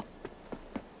doom!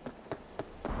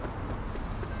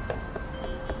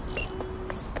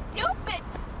 Stupid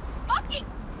fucking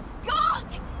gunk!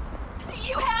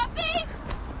 You happy?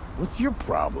 What's your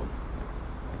problem?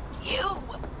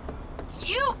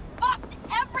 You fucked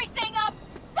everything up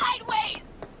sideways!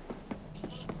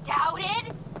 He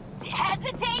doubted?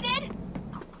 Hesitated?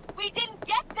 We didn't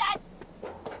get that.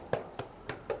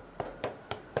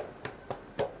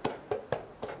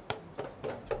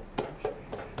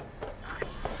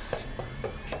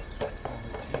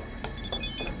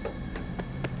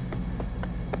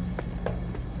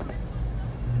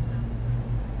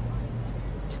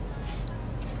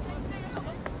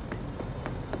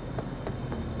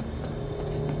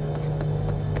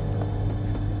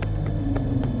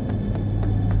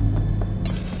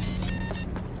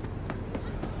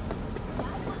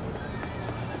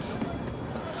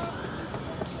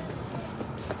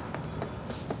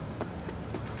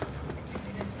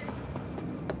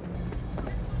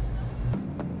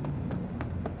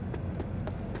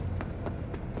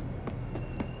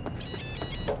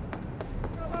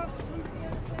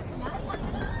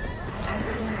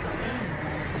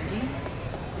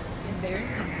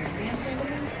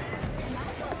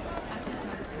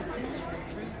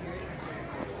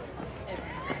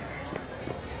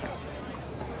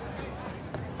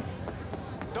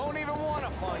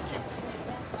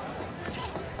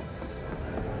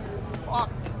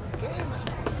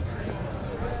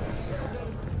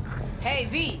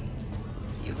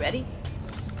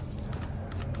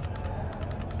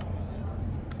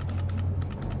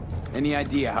 Any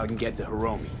idea how I can get to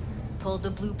Hiromi? Pulled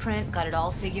the blueprint, got it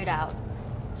all figured out.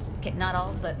 Okay, not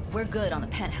all, but we're good on the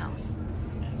penthouse.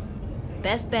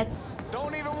 Best bet's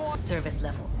Don't even want service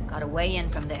level. Got a way in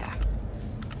from there.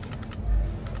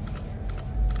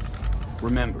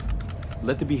 Remember,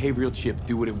 let the behavioral chip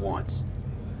do what it wants.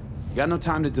 You got no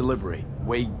time to deliberate,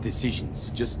 weigh decisions.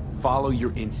 Just follow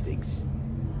your instincts.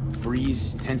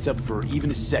 Freeze, tense up for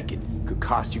even a second could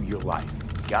cost you your life.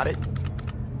 Got it?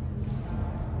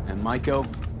 And Maiko,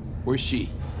 where's she?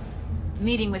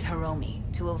 Meeting with Hiromi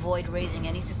to avoid raising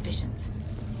any suspicions.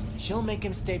 She'll make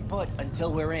him stay put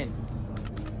until we're in.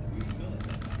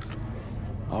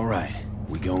 All right,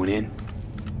 we going in?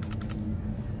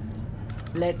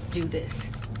 Let's do this.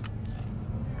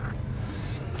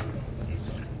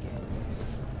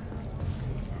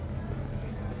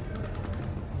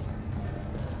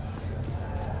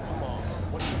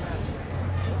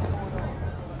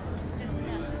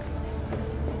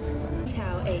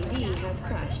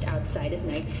 Outside of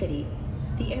Night City.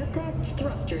 The aircraft's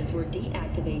thrusters were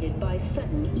deactivated by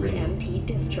sudden EMP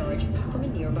discharge from a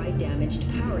nearby damaged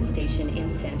power station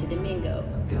in Santo Domingo.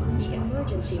 The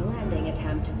emergency landing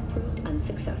attempt proved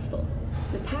unsuccessful.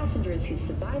 The passengers who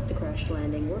survived the crash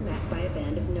landing were met by a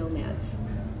band of nomads.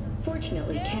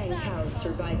 Fortunately, Kang Tao's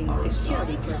surviving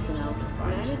security personnel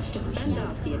managed to fend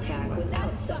off the attack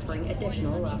without suffering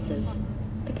additional losses.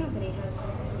 The company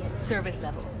has service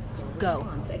level. Go.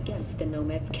 Against the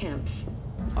nomads' camps.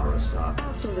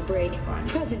 After the break,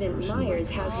 President Myers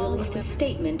has released a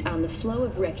statement on the flow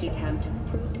of refugee attempt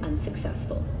proved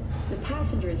unsuccessful. The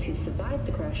passengers who survived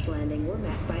the crash landing were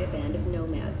met by a band of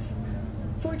nomads.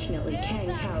 Fortunately, Kang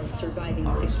Tao's surviving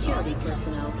security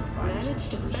personnel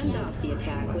managed to fend off the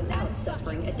attack without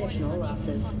suffering additional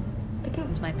losses. The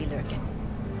company might be lurking.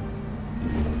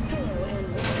 Hello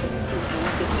and welcome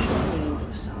to P14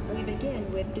 News. We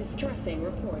begin with distressing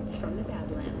reports from the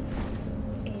Badlands.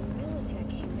 A Militech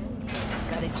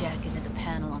humanitarian... Got a jack into the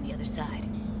panel on the other side.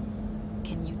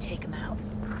 Can you take him out?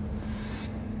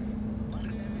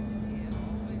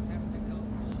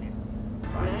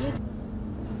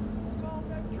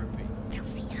 They'll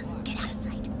see us. Get out of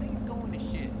sight. Things going to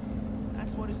shit.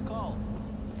 That's what it's called.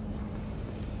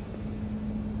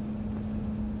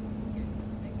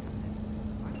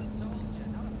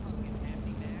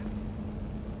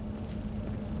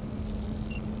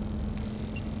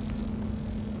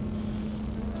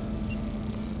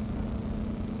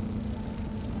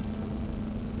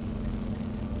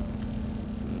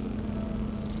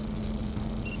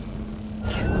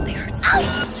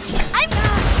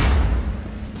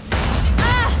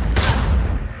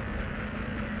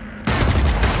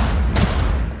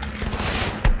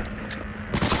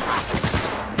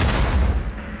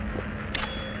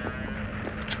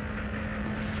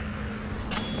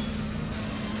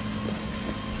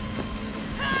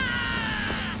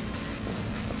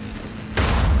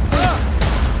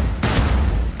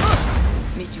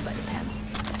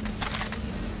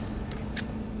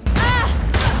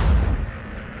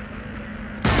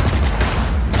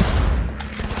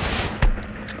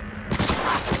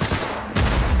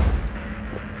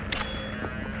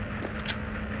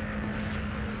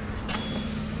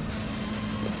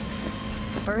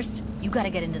 First, you gotta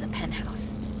get into the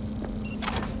penthouse.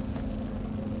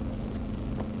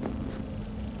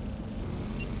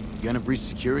 You gonna breach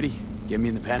security? Get me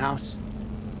in the penthouse?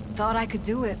 Thought I could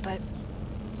do it, but...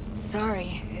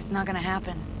 sorry, it's not gonna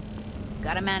happen.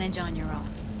 Gotta manage on your own.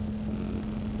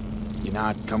 You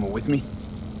not coming with me?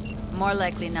 More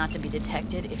likely not to be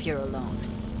detected if you're alone.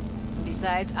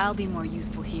 Besides, I'll be more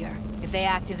useful here. If they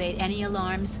activate any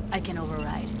alarms, I can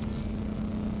override.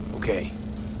 Okay,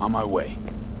 on my way.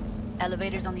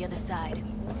 Elevator's on the other side.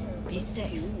 Be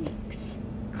safe.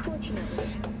 Fortunately,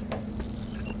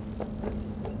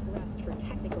 for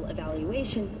technical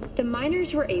evaluation, the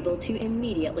miners were able to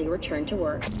immediately return to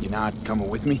work. You not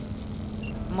coming with me?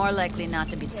 More likely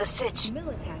not to be... It's the Sitch.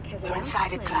 We're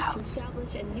inside at Clouds.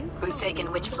 Who's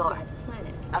taking which floor?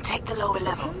 I'll take the lower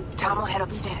level. Tom will head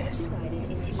upstairs.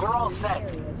 We're all set.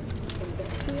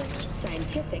 Industrial,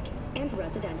 scientific, and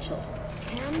residential.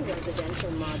 10 residential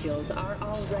modules are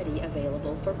already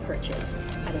available for purchase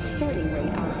at a starting rate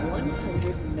of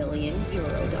 100 million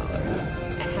euro dollars.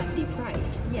 A hefty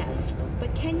price, yes,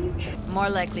 but can you... More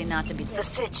likely not to be... It's the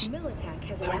Sitch.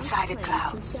 We're inside at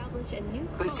Clouds.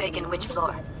 Who's taking which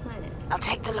floor? I'll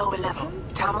take the lower level.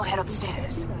 Tom will head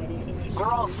upstairs.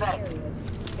 We're all set.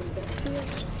 Industrial,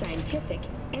 scientific,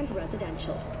 and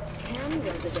residential. 10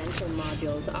 residential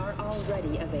modules are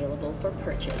already available for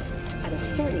purchase at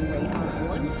a starting rate of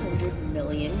 100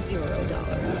 million euro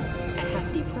dollars. A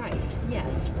hefty price,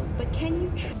 yes, but But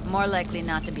can you More likely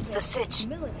not to be. It's the sitch.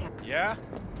 Yeah?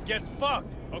 Get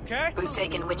fucked, okay? Who's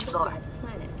taking which floor?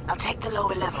 I'll take the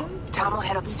lower level. Tom will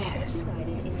head upstairs.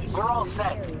 We're all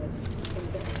set.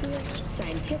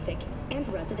 Scientific and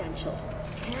residential.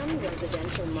 10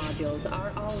 residential modules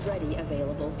are already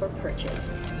available for purchase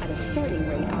at a starting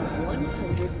rate of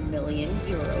 100 million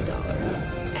euro dollars.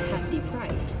 A hefty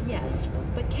price, yes,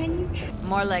 but can you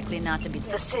more likely not to be. It's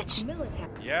the sitch.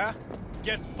 Yeah?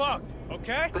 Get fucked,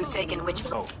 okay? Who's taking which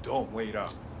floor? Oh, don't wait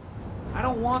up. I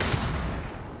don't want...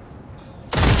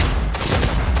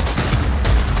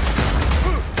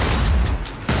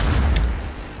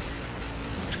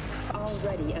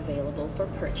 already available for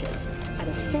purchase at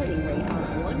a starting rate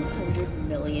of 100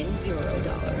 million euro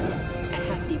dollars. A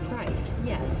hefty price,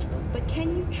 yes, but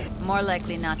can you more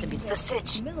likely not to be. It's the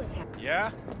sitch.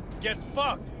 Yeah? Get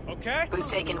fucked, okay? Who's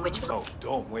taking which floor? Oh,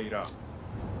 don't wait up.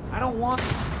 I don't want...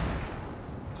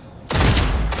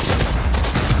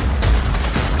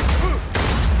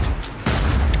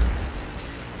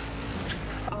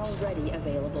 already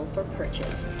available for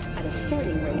purchase at a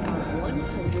starting rate of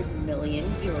 100 million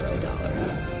euro dollars.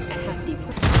 A hefty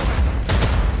price.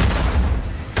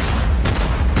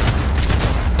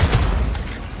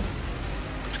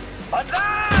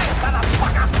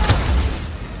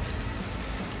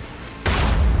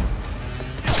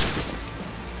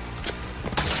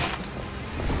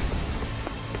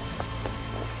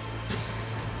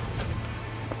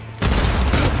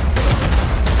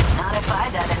 Not if I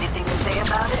got anything to say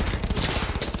about it.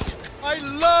 I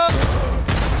love...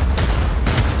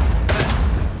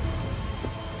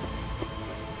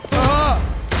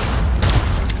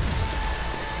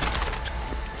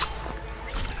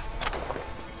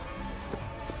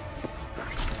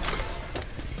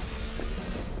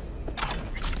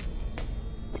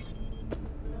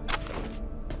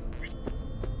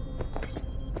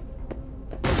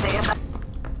 Say about...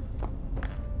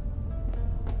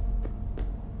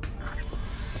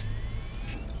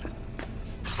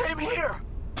 Same here.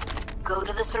 Go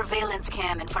to the surveillance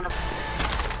cam in front of...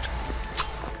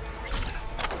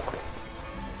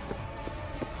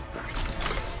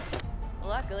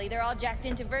 Luckily, they're all jacked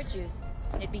into virtues.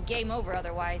 It'd be game over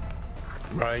otherwise.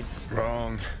 Right,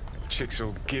 wrong. Chicks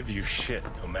will give you shit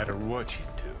no matter what you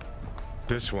do.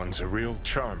 This one's a real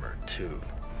charmer, too.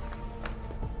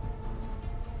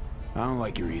 I don't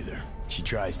like her either. She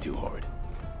tries too hard.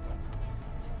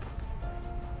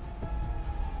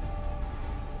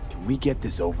 Can we get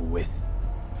this over with?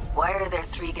 Why are there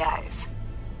 3 guys?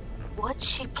 What's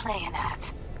she playing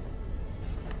at?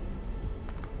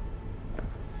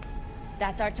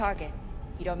 That's our target,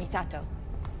 Hiromi Sato.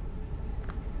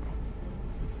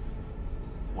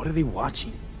 What are they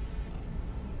watching?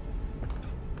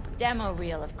 Demo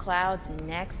reel of Cloud's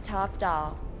next top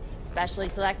doll. Specially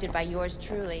selected by yours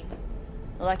truly.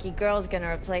 The lucky girl's gonna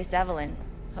replace Evelyn.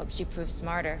 Hope she proves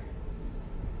smarter.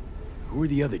 Who are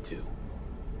the other 2?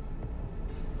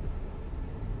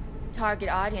 Target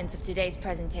audience of today's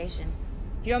presentation.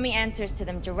 Hiromi answers to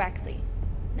them directly.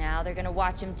 Now they're gonna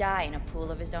watch him die in a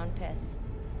pool of his own piss.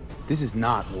 This is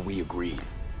not what we agreed.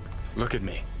 Look at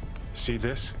me. See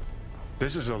this?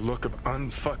 This is a look of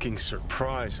unfucking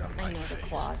surprise on my I know face. the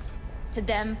claws. To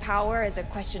them, power is a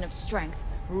question of strength,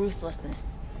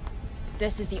 ruthlessness.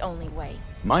 This is the only way.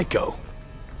 Maiko!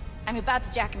 I'm about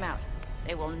to jack him out.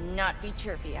 They will not be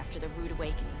chirpy after the rude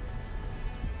awakening.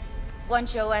 One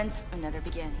show ends, another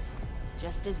begins.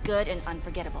 Just as good and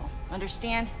unforgettable.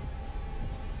 Understand?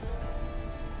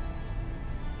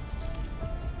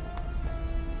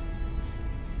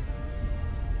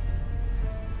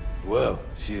 Well,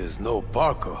 she is no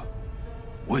Parker.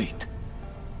 Wait.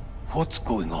 What's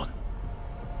going on?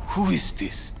 Who is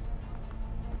this?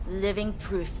 Living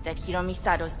proof that Hiromi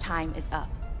Sato's time is up.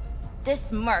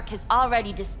 This merc has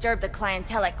already disturbed the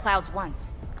clientele at Clouds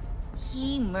once.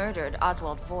 He murdered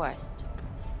Oswald Forrest.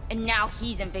 And now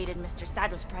he's invaded Mr.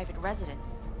 Sato's private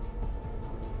residence.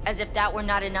 As if that were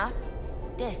not enough,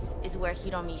 this is where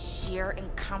Hiromi's sheer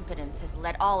incompetence has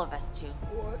led all of us to.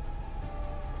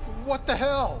 What the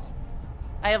hell?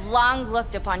 I have long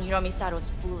looked upon Hiromi Sato's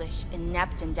foolish,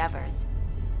 inept endeavors.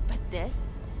 But this?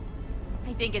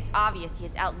 I think it's obvious he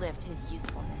has outlived his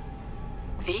usefulness.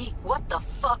 V, what the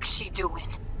fuck's she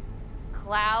doing?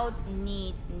 Clouds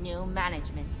needs new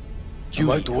management. Am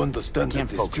I to understand that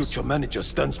this future manager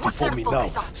stands before me now,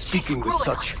 speaking with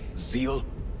such zeal?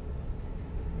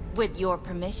 With your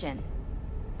permission.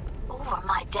 Over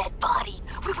my dead body.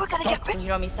 We were gonna get rid of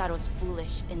Hiromi Sato's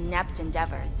foolish, inept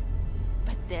endeavors.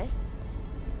 But this?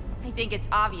 I think it's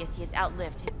obvious he has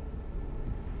outlived his...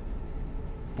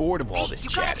 Bored of all V, this you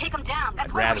chatter. gotta take him down.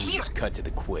 That's I'd why rather we're we here. just cut to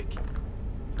the quick.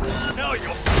 Now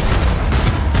you'll...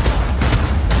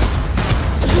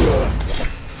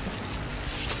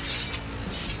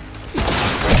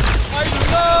 I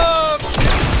love you!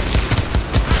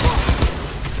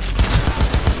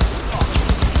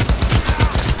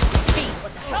 Hey,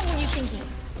 what the hell were you thinking?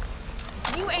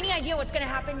 Have you any idea what's gonna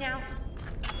happen now?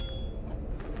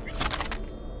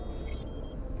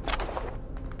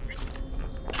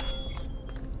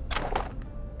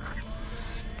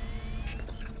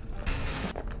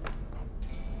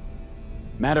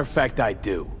 Matter of fact, I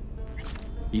do.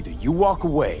 Either you walk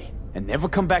away and never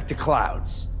come back to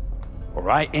Clouds,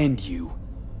 or I end you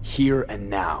here and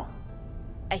now.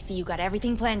 I see you got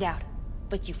everything planned out,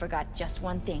 but you forgot just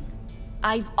one thing.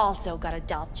 I've also got a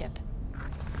doll chip.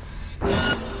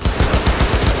 Alright,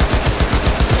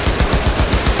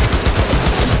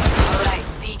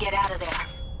 V, get out of there.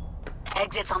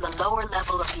 Exit's on the lower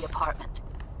level of the apartment.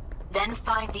 Then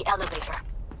find the elevator.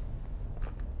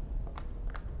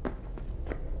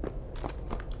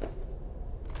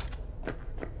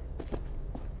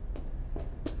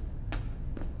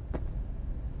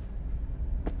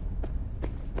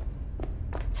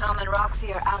 Tom and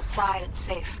Roxy are outside and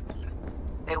safe.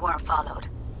 They weren't followed.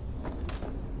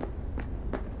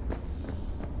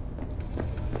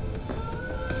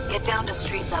 Get down to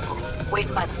street level,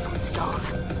 waiting by the food stalls.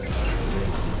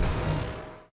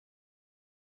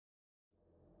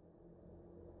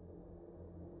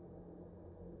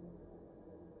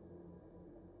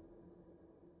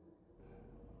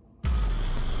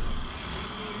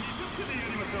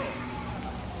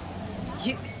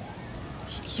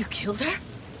 You killed her?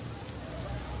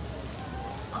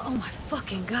 Oh my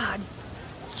fucking god.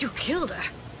 You killed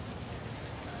her.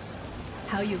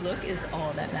 How you look is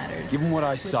all that matters. Given what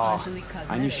I saw,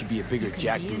 I knew she'd be a bigger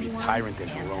jackbooted tyrant than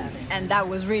Hiromi. And that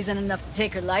was reason enough to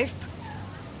take her life?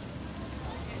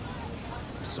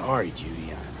 I'm sorry,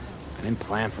 Judy. I didn't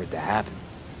plan for it to happen.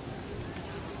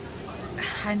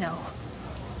 I know.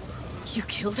 You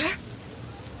killed her?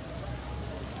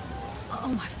 Oh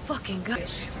my fucking god.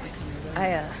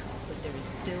 I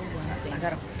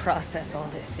gotta process all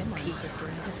this in peace.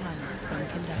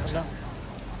 Alone.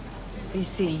 Be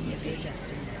seeing you, V.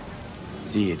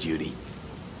 See ya, Judy.